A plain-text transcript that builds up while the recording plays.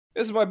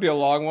This might be a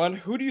long one.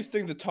 Who do you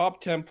think the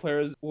top 10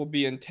 players will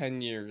be in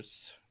 10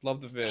 years? Love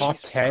the vids. Top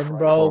Jesus 10, Christ.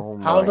 bro? Oh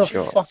How my the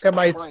God. fuck am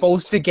I Christ.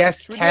 supposed to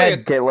guess Should we do like 10?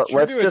 a, Okay, should we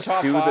let's do a just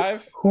top do the.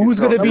 5? Who's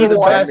No, gonna do be the the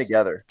 10 best?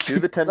 together. Do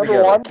the 10 Number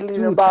together. 1,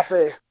 Kylian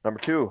Mbappe. Number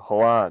 2,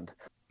 Holland.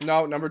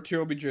 No, number 2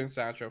 will be Jadon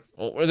Sancho.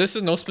 Well, this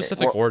is no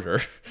specific well-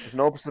 order. There's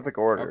no specific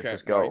order. Okay,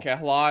 Just go. okay,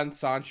 Haaland,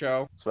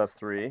 Sancho, So that's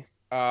 3.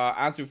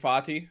 Ansu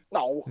Fati.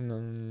 No.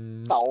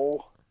 Mm,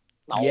 No.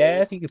 No. Yeah,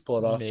 I think you pull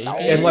it off. Maybe. No.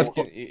 Unless,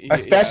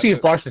 especially yeah,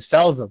 if Barca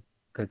sells him.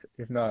 Because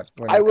if not,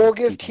 we're not I will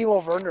gonna give keep him.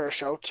 Timo Werner a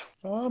shout.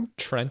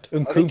 Trent.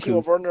 I think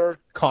Timo Nkunku, Werner,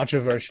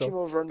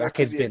 controversial. That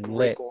kid's could be a been great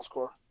lit. goal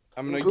scorer.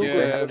 I'm gonna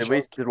Nkunku.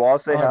 give. Did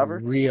Wallace say Havertz?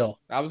 Unreal.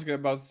 I was gonna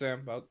about to say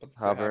Havertz.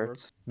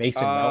 Havertz.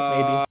 Mason Mount,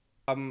 maybe.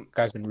 Um,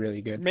 Guy's been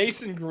really good.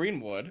 Mason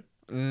Greenwood.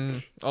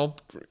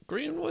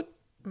 Greenwood?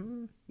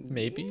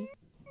 Maybe.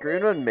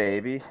 Greenwood,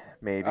 maybe.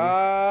 Maybe.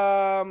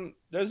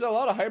 There's a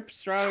lot of hype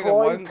surrounding that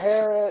Troy one.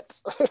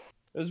 Parrott.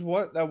 There's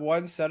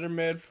one center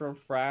mid from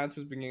France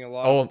who's been getting a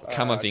lot. Oh, of,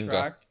 Camavinga.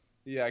 track.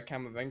 Yeah,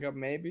 Camavinga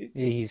maybe.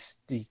 He's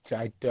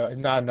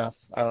not enough.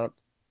 I don't.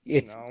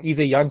 No. He's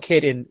a young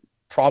kid in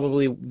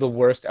probably the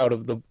worst out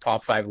of the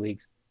top 5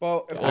 leagues.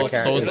 Well, if Well, I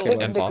can't so is really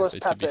think Mbappe, Nicolas to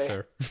be Pepe.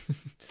 fair.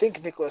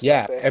 Think Nicolas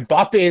Yeah, Pepe.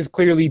 Mbappe is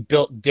clearly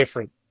built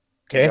different.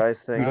 You Okay.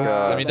 guys think?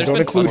 I I mean, there's Don't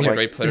been include tons of him.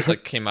 great players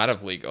that came out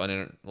of league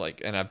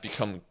and have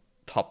become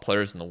top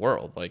players in the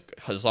world, like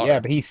Hazard. Yeah,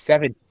 but he's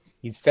 7.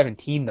 He's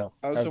 17 though.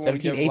 I also want to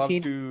 17, give love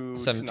 18. to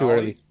Seven- Too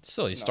early.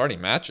 Still, he's No.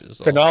 starting matches.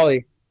 Though.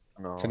 Tonali,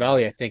 no.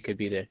 Tonali, I think could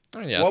be there.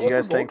 Oh, yeah, What Do you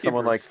about guys think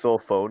someone like goalkeepers? Phil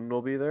Foden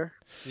will be there?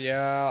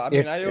 Yeah, I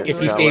mean, If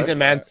he Yeah, stays like in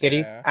Man that, City,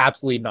 yeah.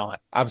 absolutely not.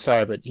 I'm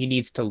sorry, but he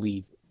needs to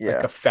leave. Yeah.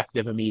 Like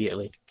effective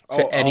immediately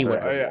to Oh, anyone.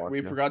 oh, yeah,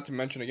 we Yeah. forgot to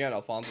mention again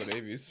Alphonso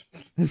Davies.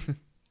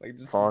 Like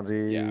just,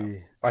 Fonzie. Yeah.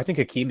 I think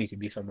Hakimi could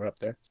be somewhere up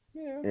there.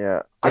 Yeah. Yeah.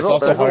 It's There's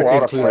also there's hard a lot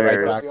to of include a right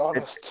players. back. To be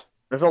honest.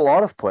 There's a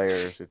lot of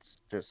players.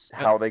 It's just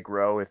how they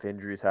grow if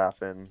injuries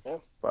happen. Yeah.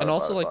 And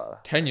also, like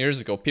 10 years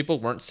ago, people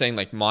weren't saying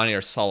like Mane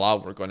or Salah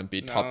were going to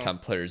be top No. 10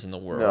 players in the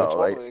world. No.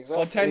 Totally, like- exactly.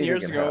 Well, 10 Anything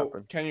years can ago,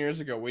 happen. 10 years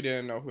ago, we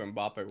didn't know who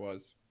Mbappe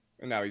was,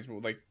 and now he's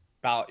like,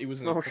 he was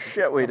in the No freaking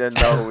shit, we top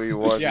didn't know who he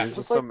was. Yeah. He was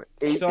just Just like- some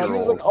So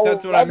 8-year-old. like, oh,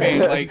 that's what I mean.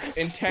 11. Like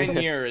in 10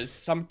 years,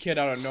 some kid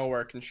out of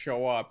nowhere can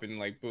show up and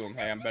like, boom,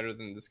 hey, I'm better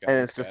than this guy.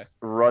 And this it's just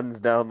runs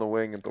down the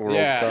wing at the World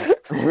Yeah. Cup.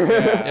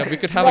 Yeah. Yeah, we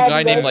could have a That's-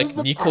 guy named that like is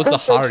the Nico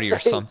perfect Zahari or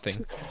phrase.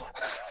 something.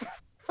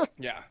 guy.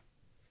 Yeah.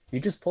 You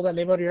just pull that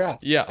name out of your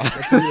ass. Yeah.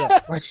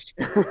 I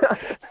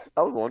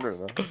was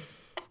wondering that.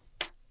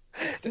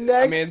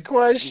 Next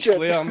question.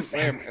 Liam,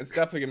 it's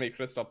definitely gonna be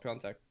Christoph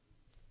Piontek.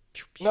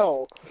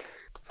 No.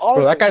 Bro,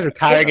 Honestly, that guy's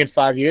retiring in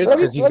 5 years Let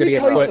me- because he's let gonna me get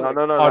tell you put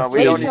something. No, on we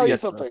Let don't me need tell to you get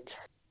something.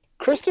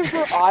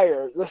 Christopher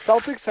Ayer, the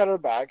Celtic center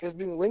back, has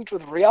been linked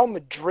with Real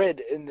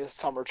Madrid in this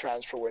summer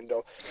transfer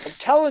window. I'm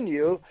telling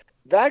you,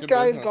 that Good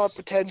guy's business. got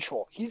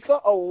potential. He's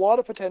got a lot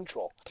of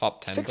potential.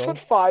 Top 10 though.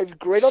 6'5",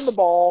 great on the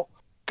ball,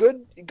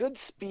 good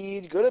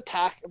speed, good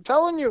attack. I'm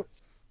telling you,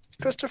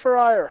 Christopher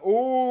Ayer.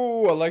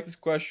 Ooh, I like this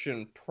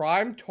question.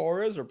 Prime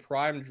Torres or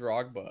Prime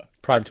Drogba?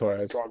 Prime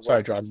Torres. Drogba.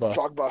 Sorry, Drogba.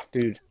 Drogba.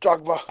 Dude,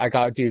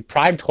 Dude,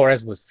 Prime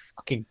Torres was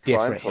fucking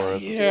Prime different.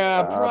 Torres.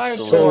 Yeah, Prime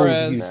Absolutely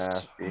Torres.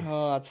 nasty.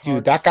 Oh, that's Dude,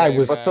 hard that to guy say,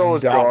 was But so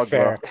was not Drogba.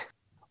 fair.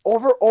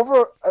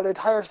 Over an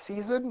entire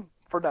season,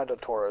 Fernando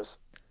Torres.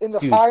 In the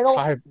Dude, final,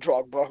 Prime-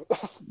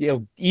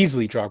 Drogba.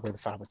 Easily Drogba in the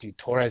final, but dude,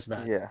 Torres,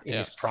 man. Yeah. In Yeah.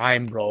 his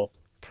prime, bro.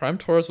 Prime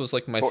Torres was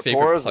like my favorite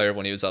Torres- player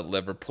when he was at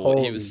Liverpool. He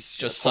Holy was shit.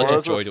 just such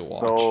a Torres joy was to watch.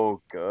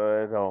 So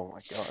good. Oh my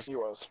god. He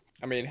was.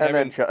 I mean, And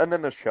then having and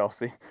then there's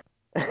Chelsea.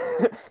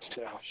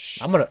 Yeah.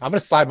 I'm gonna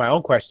slide my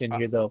own question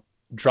here though.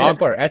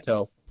 Drogba or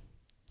Eto?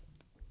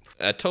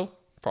 Eto?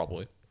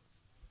 Probably.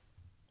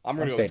 I'm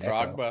gonna I'm go with saying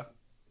Eto'o. Drogba.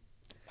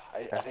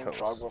 I think Echoes.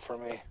 Drogba for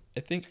me. I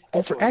think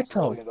Oh, for Eto'o is Eto.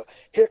 brilliant, though.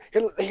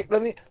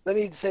 Here, let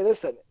me say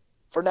this then.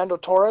 Fernando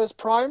Torres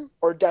prime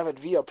or David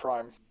Villa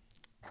prime?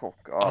 Oh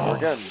god, we're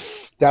getting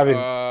David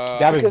David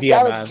David Because Villa,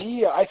 David man.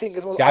 Villa, I think,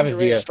 is one of the David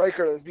underrated Villa.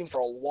 striker that's been for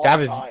a long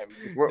David- time.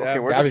 we're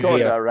just David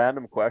going Villa.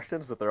 random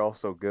questions, but they're all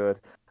so good.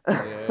 Oh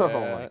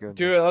my goodness.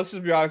 Dude, let's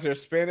just be honest here.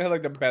 Spain had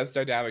like the best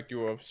dynamic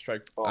duo of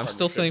strike. I'm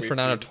still partnership saying we've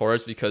Fernando seen.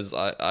 Torres because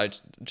I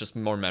just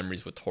more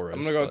memories with Torres.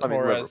 I'm gonna go but- I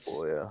mean Torres.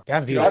 Liverpool, yeah.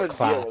 David Villa's David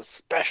Villa was class.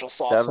 special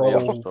sauce. David So-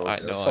 Villa was so I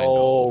good. know.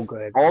 So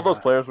good. All those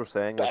players were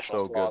saying that's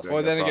Special so sauce. good.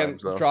 Well, during then their again,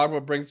 primes, though.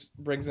 Drogba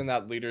brings in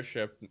that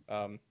leadership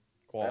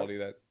quality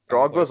that.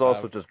 Drogba's players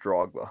also have. just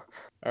Drogba.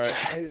 All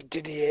right.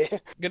 Didier.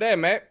 Good day,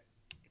 mate.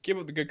 Keep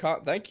up the good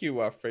con. Thank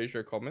you,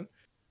 Fraser Coleman.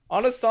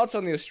 Honest thoughts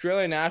on the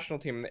Australian national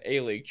team in the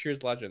A-League.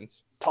 Cheers,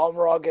 legends. Tom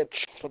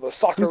Rogic for the Who's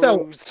that?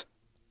 Socceroos.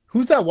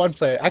 Who's that one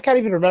player? I can't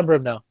even remember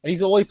him now. And he's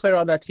the only player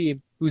on that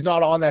team who's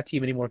not on that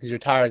team anymore because he's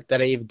retired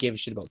that I even gave a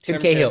shit about. Tim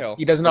Tim Cahill. Cahill.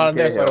 He does not on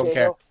Tim there, so I don't care.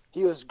 Cahill.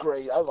 He was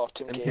great. I love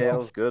Tim And Cahill.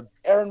 Cahill's good.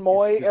 Aaron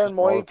Moy. He's Aaron just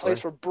Moy one plays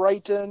player. for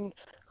Brighton.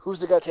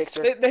 Who's the guy that takes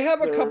their... They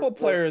have a They're- couple they're-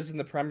 players in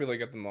the Premier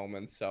League at the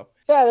moment, so.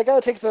 Yeah, the guy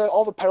that takes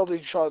all the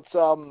penalty shots.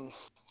 Got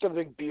a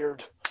big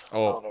beard. I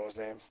don't Oh, know his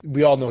name.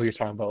 We all know who you're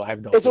talking about. I have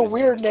no It's a clue his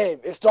weird name. name.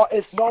 It's not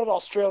an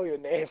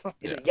Australian name.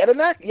 Is it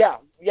Jedinak? Yeah,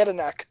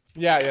 Jedinak.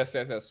 Yeah, yes.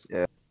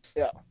 Yeah.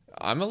 Yeah.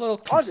 I'm a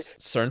little Honestly,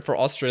 concerned for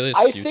Australia's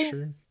I think-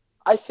 future.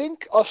 I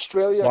think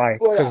Australia. Why?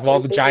 well, Because yeah, of all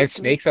the it- giant it's-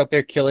 snakes out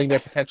there killing their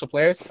potential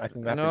players? I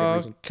think that's a good No,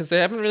 reason. because they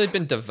haven't really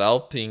been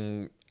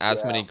developing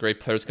as many Yeah. great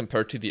players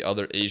compared to the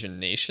other Asian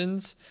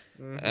nations.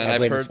 Mhm. And I I've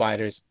blame the heard,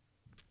 spiders.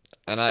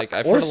 and I've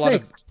Or heard a lot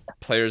of snakes.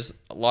 players,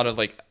 a lot of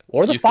like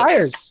Or the youth-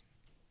 fires.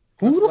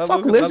 Who the Let fuck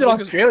Lucas- lives let in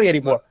Lucas- Australia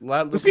anymore? Let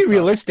Let's Lucas be talk.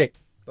 realistic.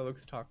 Let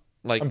Lucas talk.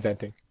 like I'm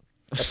venting.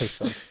 That place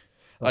sucks.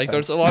 No like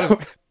there's offense. a lot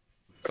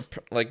of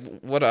like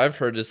what I've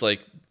heard is like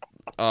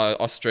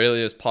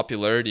Australia's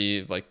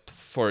popularity like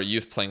for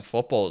youth playing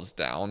football is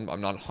down.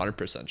 I'm not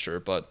 100% sure,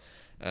 but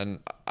and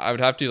I would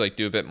have to like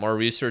do a bit more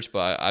research,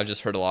 but I've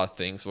just heard a lot of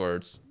things where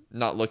it's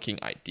not looking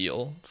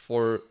ideal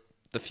for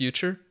the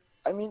future.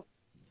 I mean,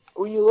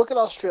 when you look at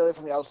Australia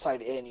from the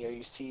outside in,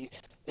 you see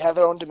they have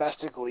their own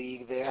domestic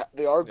league.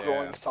 They are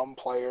growing Yeah. some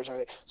players and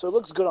everything. So it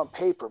looks good on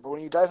paper. But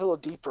when you dive a little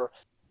deeper,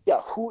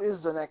 yeah, who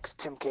is the next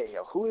Tim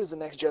Cahill? Who is the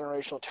next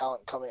generational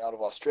talent coming out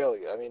of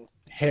Australia? I mean,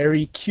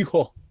 Harry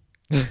Kewell.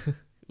 What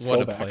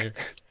a Throwback. player.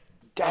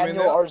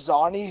 Daniel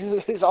Arzani, who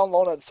is on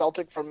loan at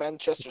Celtic from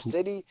Manchester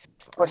City,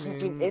 but he's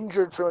been mean-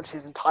 injured pretty much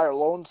his entire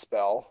loan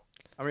spell.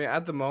 I mean,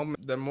 at the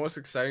moment, the most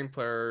exciting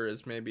player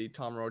is maybe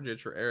Tom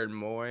Rogic or Aaron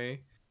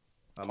Moy.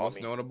 Most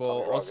Tommy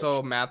notable. Rogic.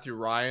 Also, Matthew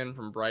Ryan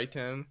from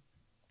Brighton.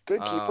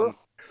 Good keeper.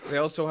 They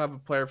also have a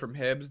player from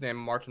Hibs named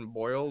Martin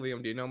Boyle.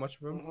 Liam, do you know much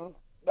of him?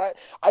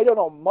 I don't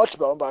know much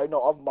about him, but I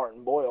know of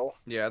Martin Boyle.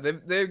 Yeah,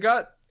 they've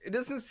got. It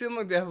doesn't seem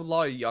like they have a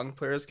lot of young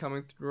players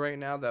coming through right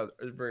now that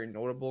is very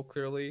notable.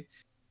 Clearly,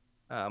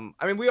 I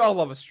mean, we all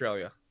love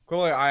Australia.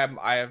 Clearly, I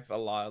have a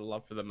lot of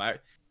love for them.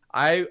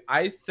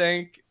 I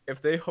think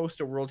if they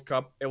host a World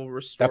Cup, it will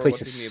restore That what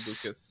place they need,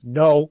 is... Lucas.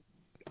 No,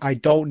 I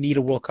don't need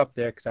a World Cup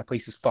there because that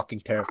place is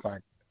fucking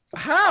terrifying.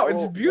 How?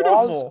 It's Oh,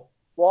 beautiful.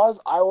 Was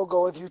I will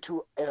go with you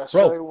to an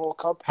Australian World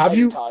Cup have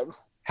you- anytime.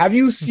 Have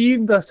you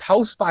seen the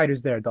house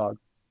spiders there, dog?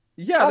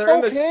 Yeah, That's they're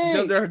in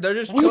okay. they're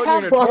just We chilling in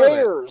have a toilet.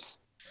 bears.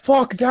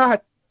 Fuck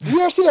that. You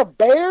ever seen a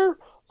bear?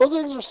 Those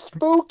things are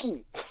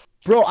spooky.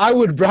 Bro, I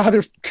would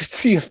rather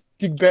see a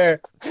fucking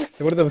bear than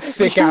one of them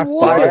thick ass You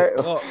would. spiders.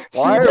 Well,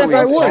 Why are Yes, we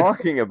I would.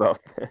 talking about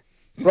this?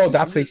 Bro,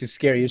 that place is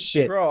scary as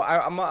shit. bro,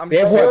 I'm They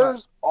have sure what?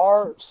 Bears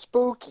are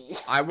spooky.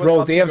 I would Bro,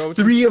 love they to have go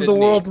to 3 of the Sydney.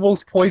 world's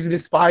most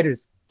poisonous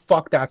spiders.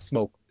 Fuck that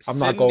smoke. I'm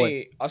not going.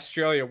 Sydney,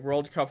 Australia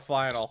World Cup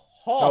final.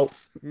 Oh,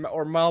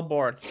 or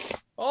Melbourne.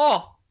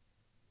 Oh,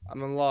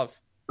 I'm in love.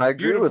 I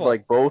agree with Beautiful.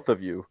 like both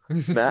of you.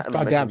 Matt,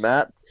 Goddamn.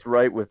 Matt's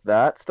right with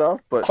that stuff,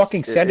 but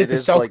Fucking send it to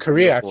is, South like,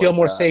 Korea. I beautiful feel like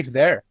more that. safe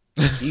there.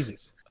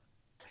 Jesus.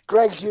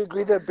 Greg, do you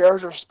agree that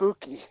bears are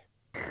spooky?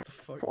 What the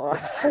fuck? Why?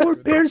 How are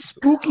bears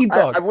spooky,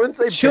 I dog? wouldn't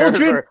say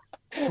Children- bears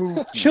are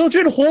spooky.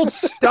 Children hold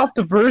stuffed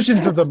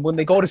versions of them when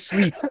they go to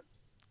sleep.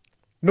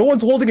 No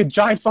one's holding a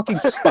giant fucking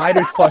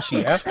spider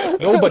plushie, yeah?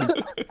 Nobody.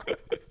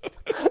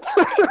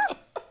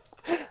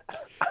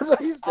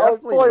 He's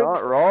definitely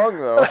not wrong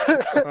though.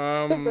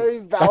 Very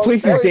That valid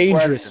place is point.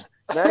 dangerous.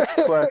 Next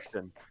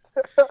question.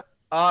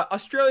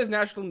 Australia's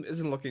national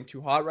isn't looking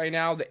too hot right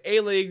now. The A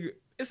League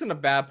isn't a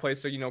bad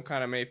place, so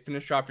kind of may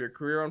finish off your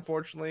career.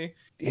 Unfortunately,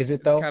 Is it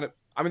it's though? kind of.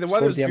 I mean, the Just go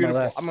to weather's the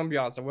beautiful. MLS. I'm gonna be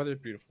honest. The weather's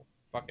beautiful.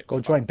 Fuck it. Go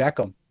join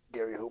Beckham.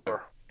 Gary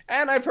Hooper.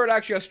 And I've heard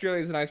actually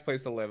Australia is a nice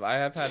place to live. I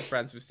have had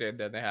friends who stayed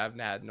there and they haven't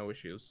had no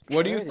issues.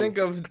 What do you think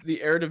of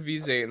the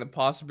Eredivisie and the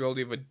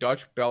possibility of a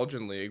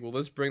Dutch-Belgian league? Will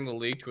this bring the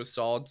league to a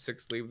solid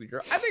 6th league of the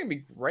year? I think it'd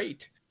be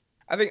great.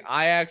 I think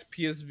Ajax,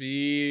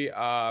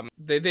 PSV,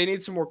 they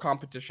need some more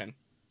competition.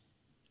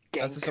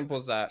 That's as Genk. simple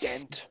as that.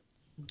 Gent.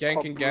 Genk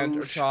Club and Ghent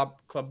or Brugge.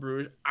 top Club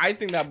Brugge. I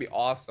think that'd be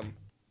awesome.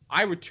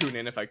 I would tune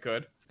in if I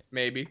could.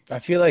 Maybe. I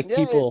feel like Yeah,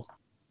 people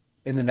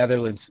in the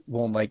Netherlands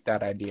won't like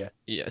that idea.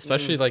 Yeah,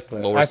 especially like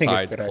But lower I think it's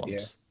a side good clubs.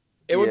 idea.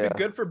 It would Yeah. be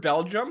good for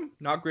Belgium,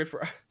 not great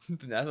for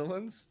the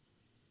Netherlands.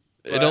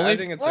 It But I only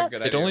think it's a What?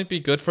 good it'd idea. only be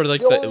good for like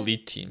The the only-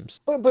 elite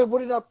teams. But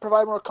would it not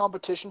provide more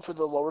competition for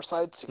the lower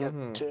sides to get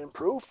Mhm. to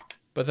improve?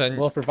 But then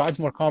Well, it provides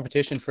more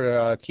competition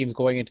for teams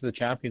going into the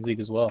Champions League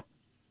as well.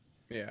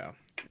 Yeah.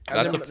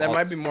 That's And a there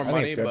might be plus. more I think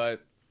money, it's good.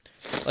 but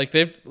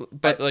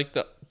like like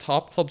the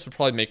top clubs would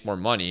probably make more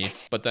money,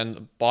 but then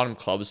the bottom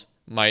clubs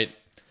might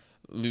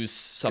lose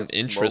some Get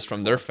interest smoked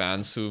from their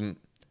fans who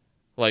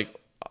like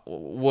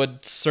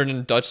would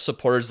certain Dutch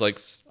supporters like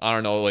I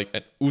don't know like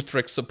an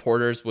Utrecht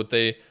supporters would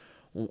they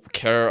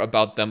care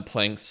about them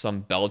playing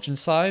some Belgian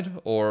side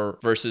or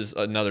versus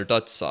another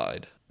Dutch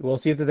side? We'll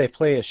see either they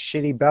play a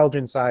shitty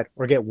Belgian side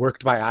or get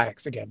worked by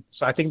Ajax again.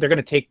 So I think they're going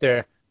to take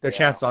their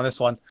chances on this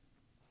one.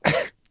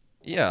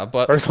 Yeah,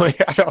 but Personally,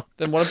 I don't.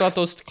 then what about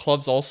those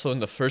clubs also in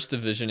the first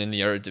division in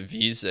the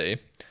Eredivisie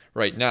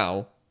right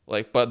now?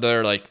 Like, but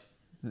they're like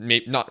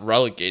not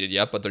relegated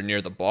yet, but they're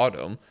near the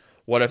bottom.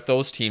 What if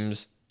those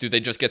teams do they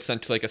just get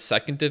sent to like a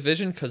second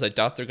division? Because I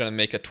doubt they're gonna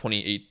make a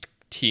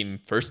 28-team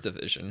first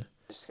division.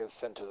 Just get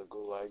sent to the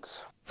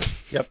gulags.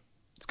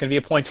 It's going to be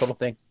a point total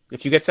thing.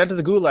 If you get sent to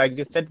the gulags,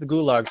 get sent to the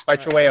gulags.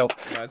 Fight your way out.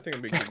 I think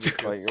it'd be good,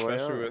 because Like, well,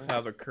 especially with how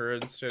the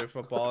current state of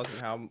football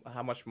is and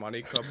how much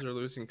money clubs are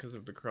losing because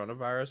of the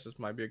coronavirus. This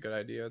might be a good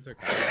idea to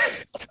kind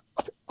of.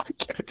 I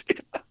can't do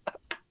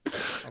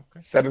that.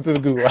 Send him to the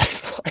Google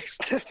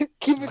Xbox.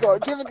 Keep it going.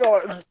 Keep it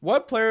going.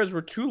 What players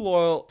were too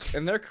loyal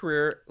in their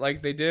career,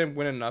 like they didn't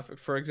win enough?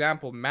 For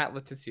example, Matt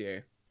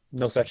Letitia.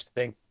 No such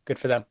thing. Good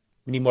for them.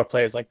 We need more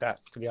players like that,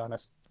 to be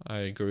honest. I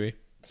agree.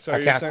 So I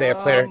you're can't saying, say a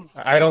player.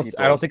 I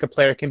don't think a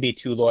player can be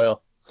too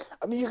loyal.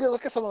 I mean, you can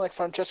look at someone like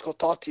Francesco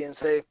Totti and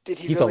say, did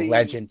he He's really... a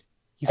legend.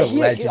 He's a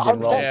legend in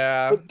Rome.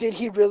 Yeah. But did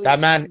he really... That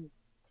man...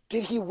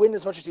 Did he win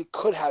as much as he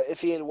could have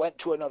if he had went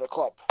to another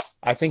club?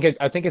 I think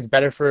it's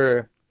better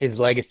for his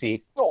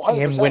legacy, No,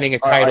 him 100%. winning a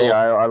title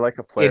I like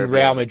a player in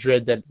Real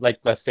Madrid than, like,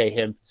 let's say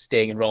him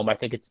staying in Rome. I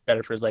think it's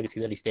better for his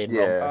legacy that he stayed in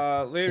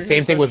Rome. The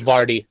same thing with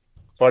Vardy.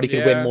 Vardy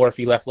could win more if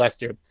he left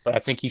Leicester, but I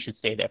think he should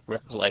stay there for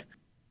his life.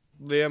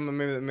 Liam,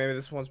 maybe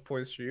this one's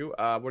poised for you.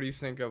 What do you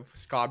think of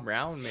Scott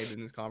Brown made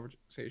in this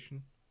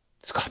conversation?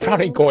 Scott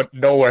Brown ain't going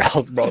nowhere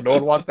else, bro. No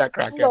one wants that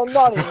cracker. No,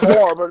 not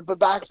anymore. But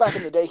back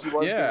in the day, he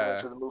was being Yeah.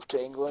 linked with a move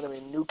to England. I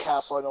mean,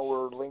 Newcastle, I know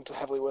we're linked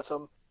heavily with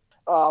him.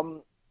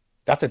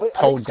 That's a But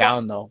I tone think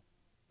down, though.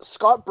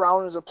 Scott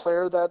Brown is a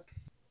player that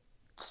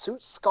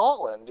suits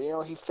Scotland. You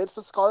know, he fits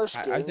the Scottish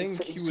game. I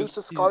think he he suits was.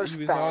 the Scottish He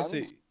was fans.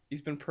 honestly.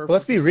 He's been perfect. But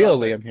let's be for real,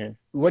 Celtic. Liam, here.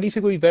 What do you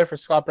think would be better for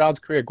Scott Brown's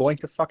career, going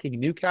to fucking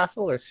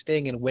Newcastle or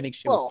staying and winning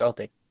shit with Well,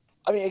 Celtic?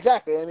 I mean,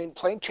 exactly. I mean,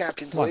 playing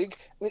Champions Come on. League.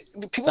 I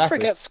mean, people Exactly.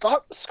 forget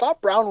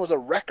Scott Brown was a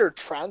record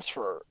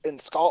transfer in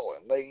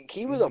Scotland. Like,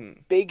 he was a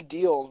big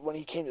deal when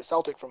he came to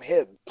Celtic from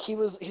Hib.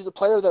 He's a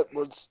player that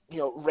was, you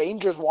know,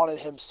 Rangers wanted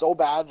him so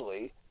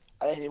badly,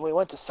 and when he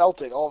went to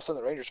Celtic, all of a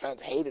sudden the Rangers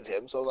fans hated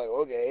him. So I was like,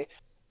 okay,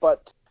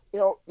 but you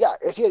know, yeah,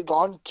 if he had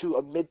gone to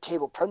a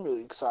mid-table Premier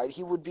League side,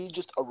 he would be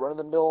just a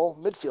run-of-the-mill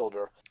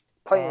midfielder.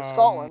 Playing in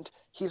Scotland,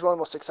 he's one of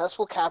the most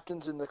successful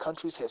captains in the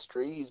country's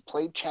history. He's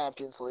played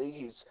Champions League.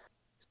 He's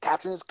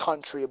captained his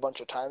country a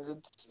bunch of times.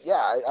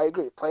 I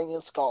agree. Playing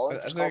in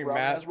Scotland, I Scott think Brown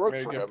Matt has worked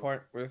made a for good him.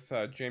 point with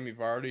Jamie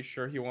Vardy.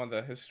 Sure, he won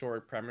the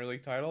historic Premier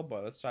League title,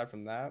 but aside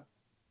from that,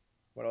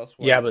 what else?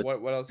 But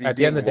what else? at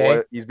the end of the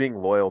day, he's being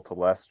loyal to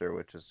Leicester,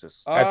 which is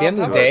just at the end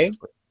of the day,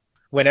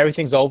 when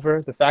everything's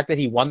over, the fact that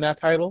he won that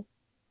title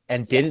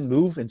and didn't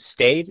move and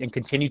stayed and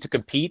continued to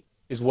compete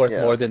is worth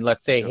more than,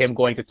 let's say, him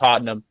going to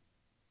Tottenham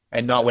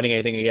and not winning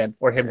anything again,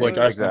 or him going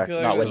to Arsenal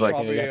not winning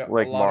anything again.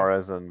 Like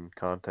Mahrez and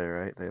Conte,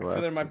 right? They I left.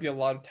 feel there might be a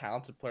lot of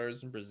talented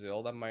players in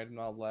Brazil that might have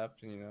not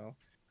left. You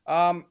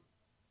know,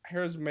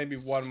 here's maybe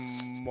one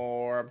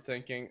more. I'm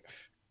thinking,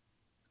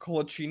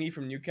 Colaccini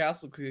from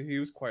Newcastle, because he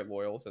was quite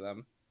loyal to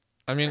them.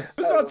 I mean,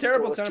 He's not a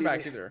terrible center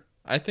back either.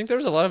 I think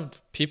there's a lot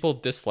of people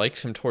disliked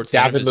him towards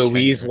David the end of his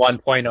Luiz tenure.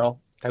 1.0.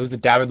 That was the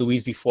David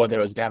Luiz before there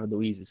was David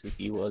Luiz, is who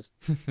he was.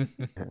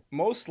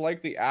 Most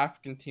likely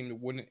African team to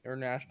win an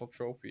international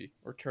trophy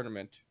or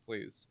tournament,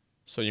 please.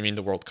 So you mean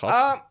the World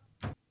Cup?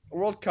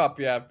 World Cup,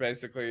 yeah,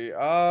 basically.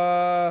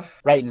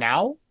 Right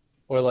now?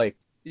 Or like...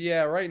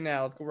 Yeah, right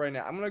now. Let's go right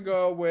now. I'm going to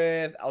go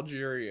with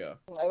Algeria.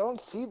 I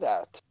don't see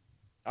that.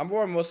 I'm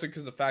more mostly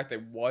because of the fact they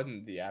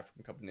won the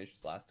African Cup of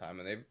Nations last time,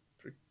 and they've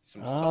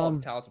some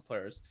solid, talented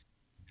players.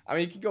 I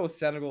mean, you could go with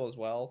Senegal as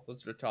well.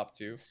 Those are the top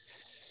two.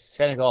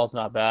 Senegal's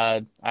not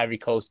bad. Ivory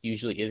Coast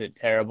usually isn't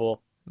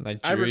terrible.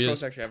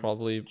 Nigeria's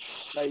probably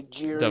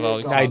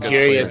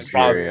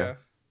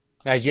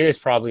Nigeria's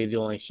probably the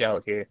only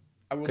shout here.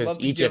 Because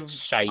Egypt's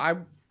shite.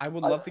 I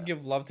would love to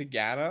give love to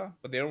Ghana,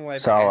 but they don't really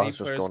have Salah's any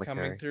just players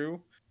coming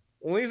through.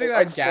 Only thing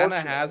Like, that Ghana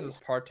has is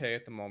Partey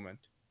at the moment.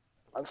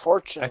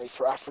 Unfortunately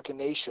for African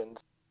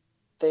nations,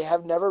 they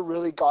have never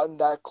really gotten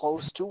that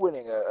close to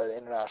winning an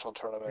international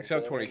tournament.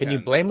 Except 2010. Can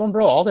you blame them,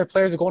 bro? All their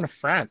players are going to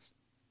France.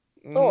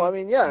 No, I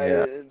mean, they.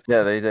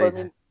 I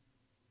mean,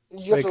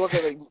 you have to look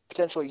at like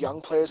potential young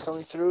players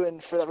coming through,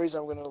 and for that reason,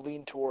 I'm going to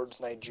lean towards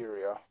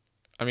Nigeria.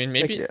 I mean,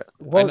 maybe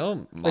Well, I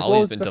know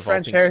Mali's been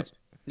developing.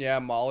 Yeah,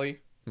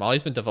 Mali.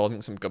 Mali's been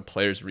developing some good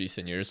players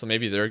recent years, so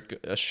maybe they're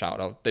a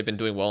shout out. They've been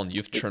doing well in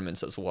youth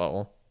tournaments as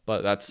well,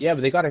 but that's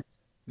but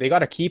they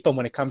gotta keep them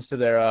when it comes to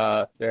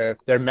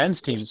their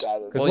men's teams.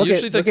 Well,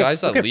 usually the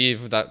guys that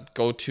leave that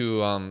go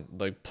to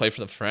like play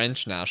for the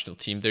French national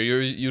team, they're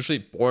usually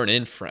born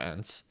in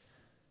France.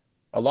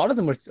 A lot of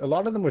them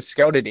were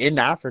scouted in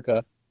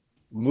Africa,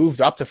 moved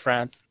up to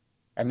France,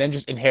 and then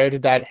just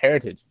inherited that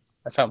heritage.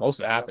 That's how most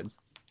of it happens.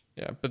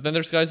 Yeah, but then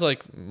there's guys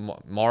like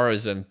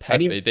Mahrez and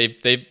Pepe.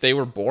 They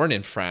were born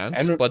in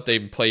France, but they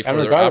play for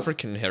their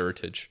African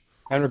heritage.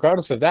 And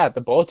regardless of that,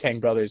 the Boateng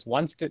brothers,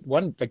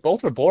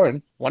 both were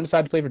born. One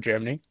decided to play for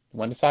Germany.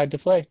 One decided to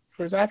play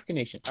for his African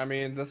nation. I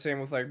mean, the same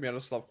with like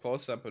Miroslav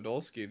Klose and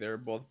Podolski. They were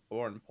both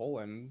born in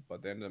Poland,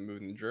 but they ended up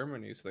moving to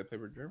Germany, so they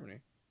played for Germany.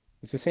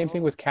 It's the same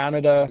thing with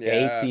Canada,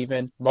 States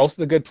even. Most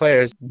of the good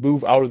players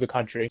move out of the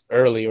country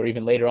early or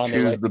even later on.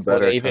 Choose the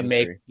better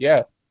country.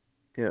 Yeah.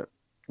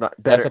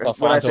 Not better.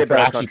 When I say better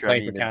actually country,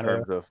 playing I mean for Canada.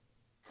 in terms of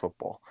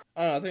football.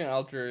 I don't know. I think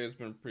Algeria has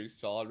been pretty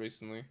solid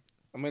recently.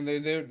 I mean, they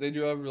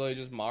do have really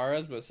just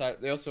Mahrez,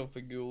 but they also have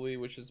Feghouli,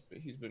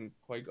 he's been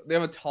quite good. They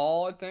have a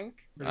tall, I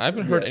think. I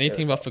haven't heard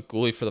anything about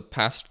Feghouli for the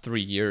past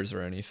 3 years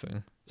or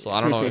anything, so I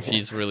don't know if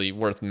he's really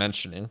worth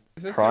mentioning.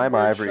 Prime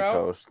Ivory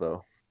Coast,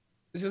 though.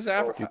 Is this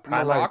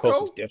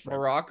Morocco?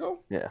 Morocco?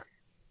 Yeah.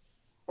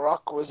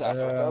 Morocco was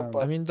Africa, I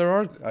but I mean, there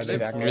are Are they some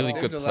that really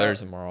good? good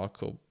players in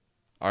Morocco.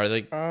 Are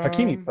they?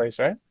 Hakimi plays,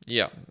 right?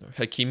 Yeah,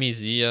 Hakimi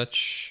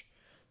Ziyech.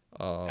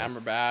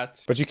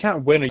 Amrabat. But you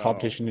can't win a No.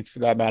 competition for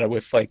that matter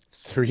with like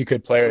 3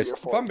 good 3 players. or If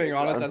 4 I'm being kids,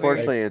 honest, I think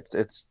Unfortunately,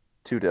 it's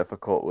too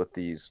difficult with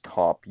these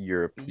top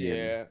European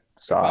yeah.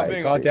 sides.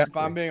 If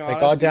I'm being Like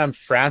honest, goddamn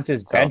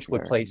France's South bench would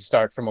American. play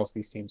start for most of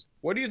these teams.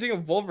 what do you think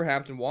of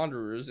Wolverhampton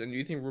Wanderers? And do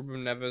you think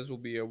Ruben Neves will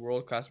be a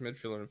world-class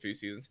midfielder in a few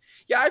seasons?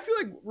 Yeah, I feel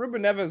like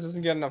Ruben Neves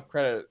doesn't get enough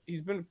credit.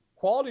 He's been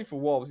quality for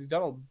Wolves. He's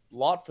done a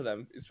lot for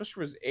them, especially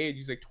for his age.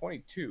 He's like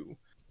 22.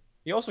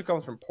 He also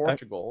comes from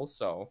Portugal,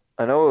 so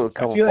I know a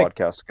couple feel like-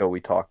 podcasts ago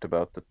we talked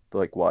about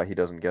why he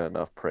doesn't get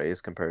enough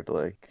praise compared to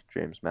like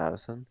James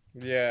Madison,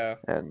 yeah.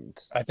 and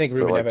I think But,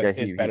 Ruben like, Neves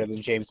yeah, is he- better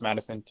than James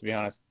Madison, to be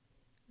honest.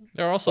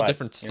 There are also But,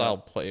 different you know. style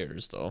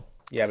players, though.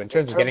 Yeah, but in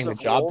terms of getting the of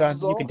job Wolves, done,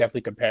 you though, can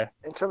definitely compare.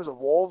 in terms of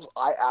Wolves,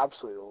 I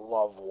absolutely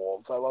love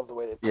Wolves. I love the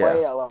way they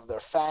play. Yeah. I love their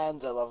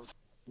fans. I love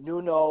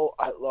Nuno.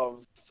 I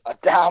love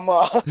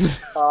Adama.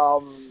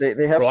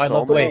 they have Bro, I so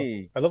love the way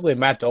many. I love the way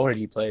Matt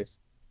Doherty plays.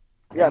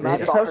 Yeah, They Matt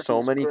just have so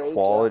Doherty's many great,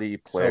 quality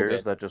So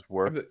players good. that just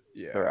work their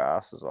Yeah.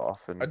 asses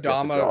off and get the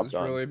Adama job has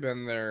done. really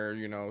been their,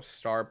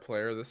 star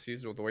player this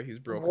season with the way he's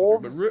broken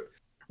Wolves- through. But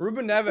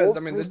Ruben Neves, Wolves I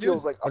to mean, me the dude,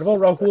 feels like What about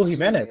Raúl a team,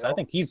 Jimenez? you know? I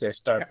think he's their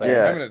star yeah. player.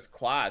 Yeah. him in his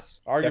class,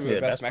 arguably Definitely the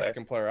the best best player.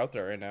 Mexican player out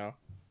there right now.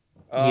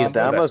 He is the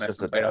Adama's best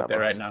just Mexican player out there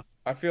Adama. right now.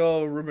 I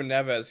feel Ruben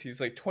Neves, he's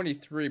like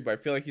 23, but I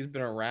feel like he's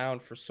been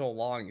around for so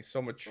long. He's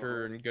so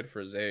mature and good for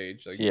his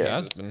age. Like, Yeah. He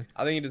has been.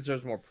 I think he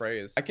deserves more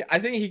praise. I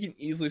think he can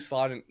easily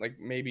slot in like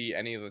maybe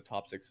any of the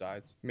top 6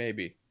 sides.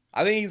 Maybe.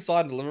 I think he can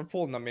slot into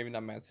Liverpool, maybe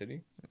not Man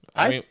City.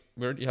 I I- mean,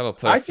 we already have a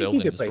player I think filled he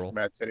in could his play role. for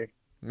Man City.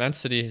 Man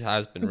City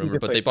has been He could rumored,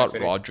 but play they for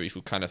Man bought City. Rodri,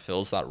 who kind of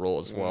fills that role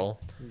as well.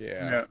 Yeah.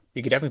 Yeah.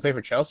 He could definitely play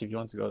for Chelsea if he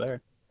wants to go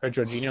there. Heard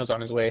Jorginho's on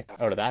his way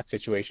out of that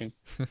situation.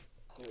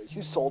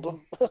 You sold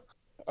him.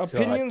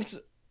 Opinions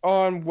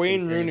on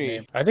Wayne Same thing, his Rooney.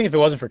 name. I think if it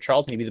wasn't for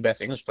Charlton, he'd be the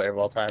best English player of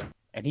all time.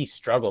 And he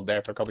struggled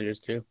there for a couple years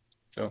too.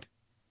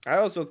 I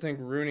also think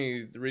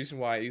Rooney, the reason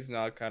why he's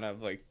not kind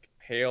of like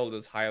hailed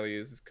as highly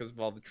is because of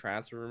all the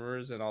transfer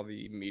rumors and all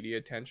the media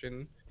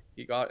attention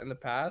he got in the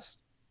past.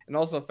 And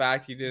also the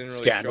fact he didn't really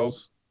show up.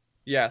 Scandals.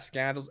 Yeah,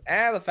 scandals.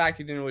 And the fact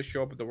he didn't really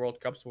show up at the World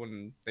Cups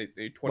when they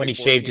When he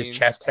shaved his 2014.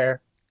 chest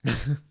hair.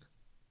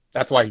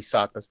 That's why he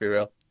sucked, let's be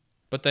real.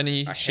 But then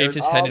he I shaved heard-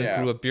 his head and yeah.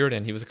 grew a beard,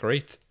 and he was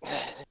great.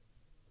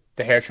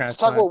 The hair Let's talk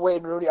transplant. about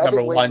Wayne Rooney. I Number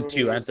think Wayne 1, Rooney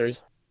 2, and is- 3.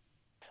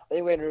 I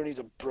think Wayne Rooney's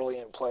a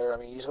brilliant player. I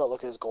mean, you just got to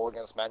look at his goal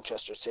against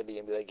Manchester City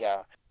and be like,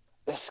 yeah,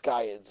 this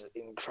guy is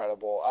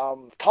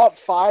incredible. Top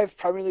 5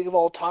 Premier League of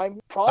all time?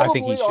 Probably, I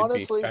think he should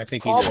honestly. be. I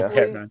think he's a probably,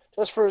 head man.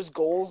 just for his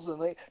goals.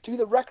 And to be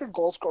the record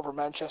goal scorer for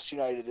Manchester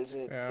United is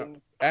an Yeah. incredible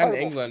And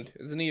England.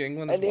 feat. Isn't he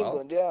England And as well?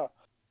 England, yeah.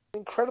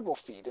 Incredible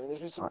feat. I mean, there's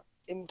been some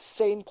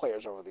insane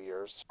players over the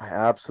years. I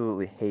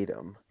absolutely hate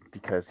him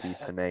because he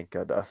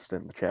Panenka us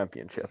in the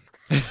championship.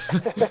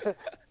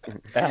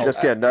 Hell,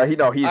 Just kidding. No,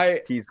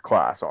 I- he's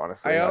class.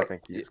 Honestly, I- I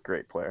think he's a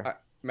great player.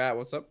 Matt,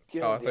 what's up?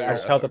 Yeah, Oh, I thought yeah. you I were-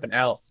 just held up an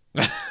L.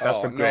 That's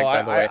Oh, for no, Greg,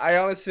 by the way. I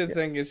honestly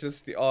think it's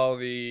just all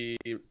the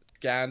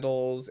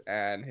scandals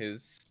and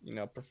his,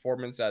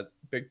 performance at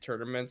big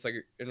tournaments like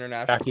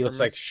international. Fact, he looks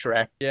like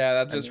tournaments. Shrek. Yeah,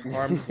 that just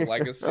harms his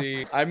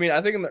legacy. I mean,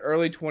 I think in the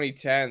early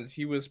 2010s,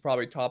 he was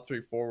probably top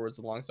 3 forwards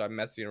alongside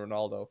Messi and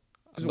Ronaldo.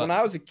 Because when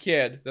I was a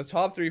kid, the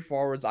top 3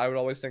 forwards I would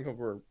always think of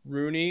were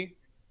Rooney,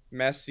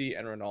 Messi,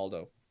 and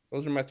Ronaldo.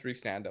 Those were my 3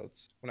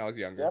 standouts when I was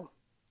younger. Yeah.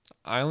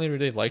 I only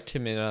really liked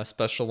him in a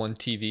Special One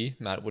TV.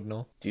 Matt would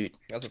know. Dude,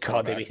 That's a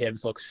God, throwback. David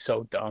Hibbs looks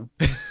so dumb.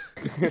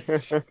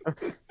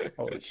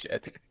 Holy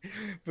shit.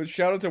 But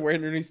shout out to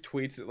Wayne Rooney's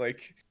tweets.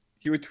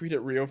 He would tweet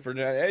at Rio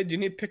Ferdinand, "Hey, do you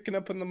need picking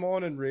up in the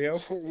morning, Rio?"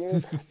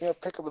 yeah,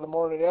 pick up in the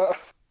morning, yeah.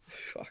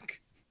 Fuck.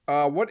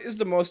 What is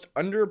the most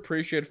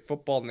underappreciated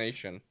football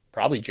nation?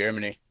 Probably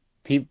Germany.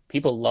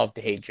 People love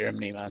to hate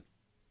Germany, man.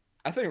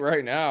 I think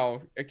right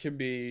now it could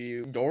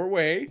be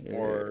Norway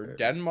or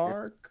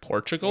Denmark.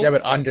 Portugal? Yeah,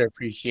 but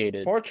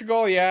underappreciated.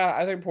 Portugal, yeah,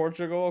 I think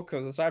Portugal,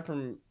 because aside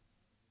from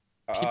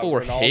People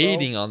were Ronaldo,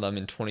 hating on them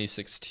in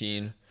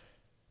 2016.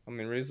 I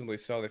mean, reasonably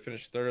so. They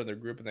finished 3rd in their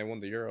group and they won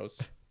the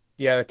Euros.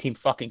 Yeah, the team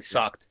fucking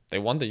sucked. They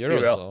won the be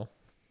Euros, real. though.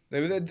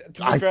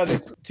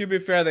 To be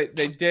fair, they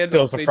did.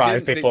 Still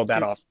surprised they pulled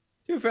that off.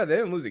 To be fair, they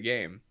didn't lose a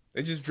game.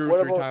 They just drew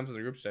What 3 about- times in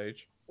the group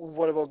stage.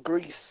 What about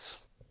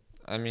Greece?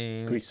 I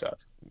mean, Greece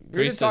sucks. We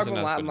Greece did talk isn't about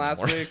as Latin good last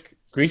anymore. week.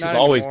 Greece Not has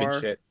always anymore.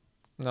 been shit.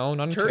 No,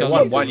 not in Turkey. They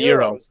 2000. won 1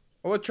 Euro.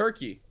 What about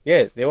Turkey?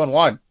 Yeah, they won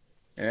 1.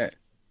 Yeah.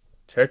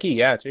 Turkey's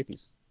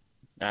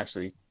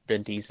actually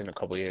been decent a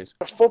couple years.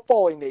 For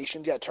footballing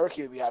nations, yeah,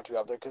 Turkey would have to be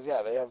up there because,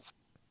 yeah, they have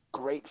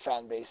great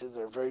fan bases.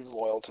 They're very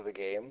loyal to the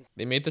game.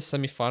 They made the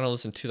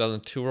semifinals in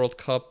 2002 World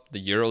Cup,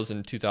 the Euros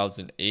in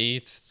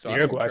 2008. So I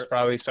think Uruguay's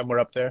probably somewhere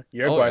up there.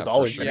 yeah, Uruguay's for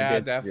always sure. been Yeah,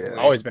 good. definitely.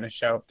 Always been a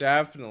shout.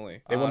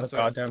 Definitely. They won the So-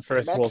 goddamn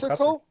first World Cup.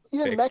 Mexico?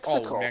 Even Big.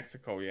 Mexico. Oh,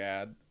 Mexico,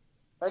 yeah.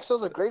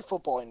 Mexico's a great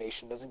footballing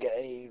nation. Doesn't get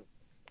any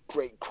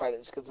great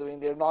credits because, I mean,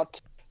 they're not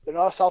They're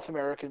not a South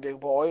American big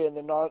boy, and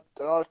they're not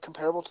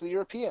comparable to the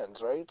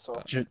Europeans, right?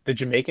 So The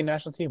Jamaican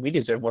national team, we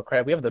deserve more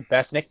credit. We have the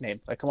best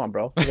nickname. Like, come on,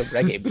 bro. We're the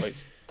Reggae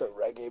Boys. the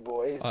Reggae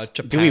Boys.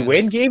 Do we Japan.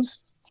 win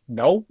games?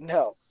 No.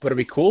 No. But are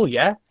we cool?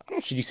 Yeah.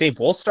 Should you say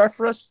Bull start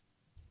for us?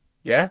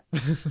 Yeah.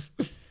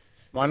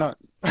 Why not?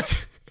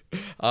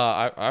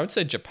 I would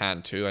say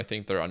Japan too. I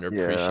think they're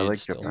underappreciated like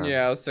still. Japan.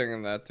 Yeah, I was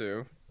thinking that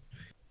too.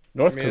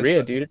 North I mean,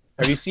 Korea, dude.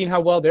 Have you seen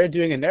how well they're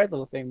doing in their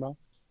little thing, bro?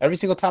 Every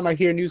single time I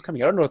hear news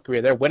coming out of North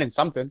Korea, they're winning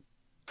something.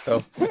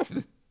 So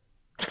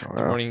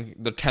They're winning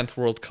the 10th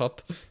World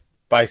Cup.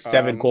 by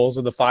 7 goals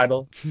in the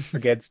final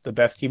against the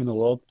best team in the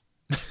world.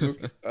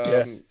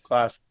 Yeah,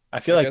 class. I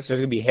feel like there's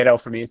gonna be a hit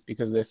out for me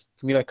because of this.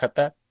 Can we like cut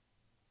that?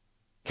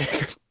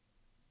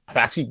 I'm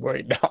actually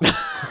worried now.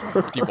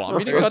 Do you want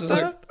me to cut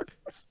that?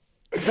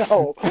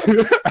 No.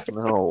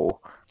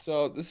 No.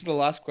 So this is the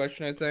last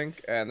question, I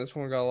think, and this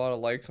one got a lot of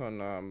likes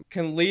on.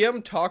 Can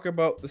Liam talk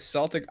about the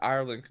Celtic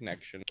Ireland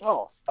connection?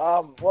 Oh,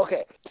 well,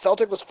 okay.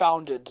 Celtic was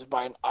founded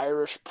by an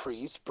Irish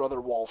priest, Brother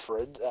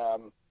Walfrid.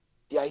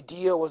 The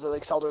idea was that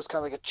like Celtic was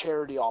kind of like a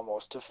charity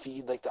almost to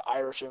feed like the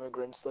Irish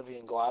immigrants living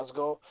in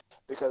Glasgow,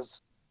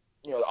 because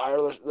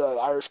the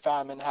Irish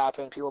famine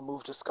happened. People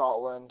moved to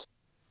Scotland,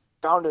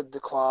 founded the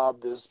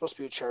club. It was supposed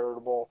to be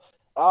charitable.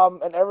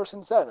 And ever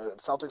since then,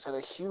 Celtics had a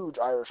huge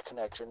Irish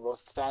connection,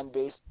 both fan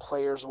base,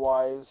 players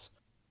wise.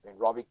 I mean,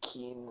 Robbie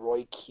Keane,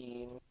 Roy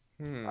Keane.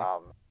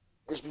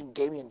 There's been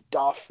Damien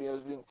Duff.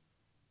 There's been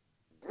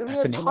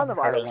a ton of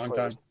Irish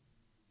players.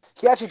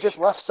 He actually just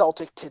left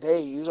Celtic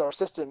today. He was our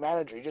assistant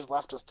manager. He just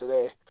left us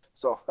today,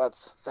 so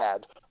that's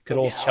sad. Good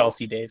old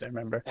Chelsea days, I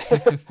remember.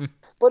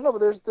 But no, but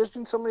there's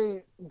been so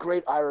many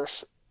great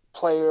Irish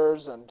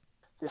players, and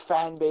the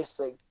fan base.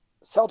 Like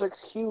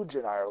Celtic's huge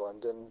in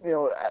Ireland, and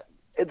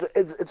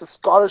it's a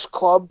Scottish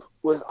club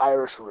with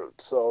Irish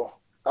roots, so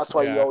that's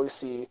why you always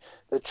see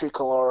the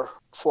tricolour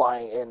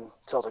flying in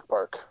Celtic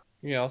Park.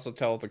 You can also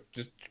tell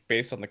just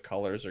based on the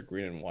colors are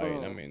green and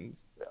white. I mean,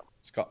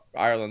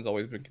 Ireland's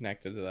always been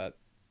connected to that.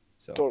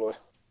 So totally.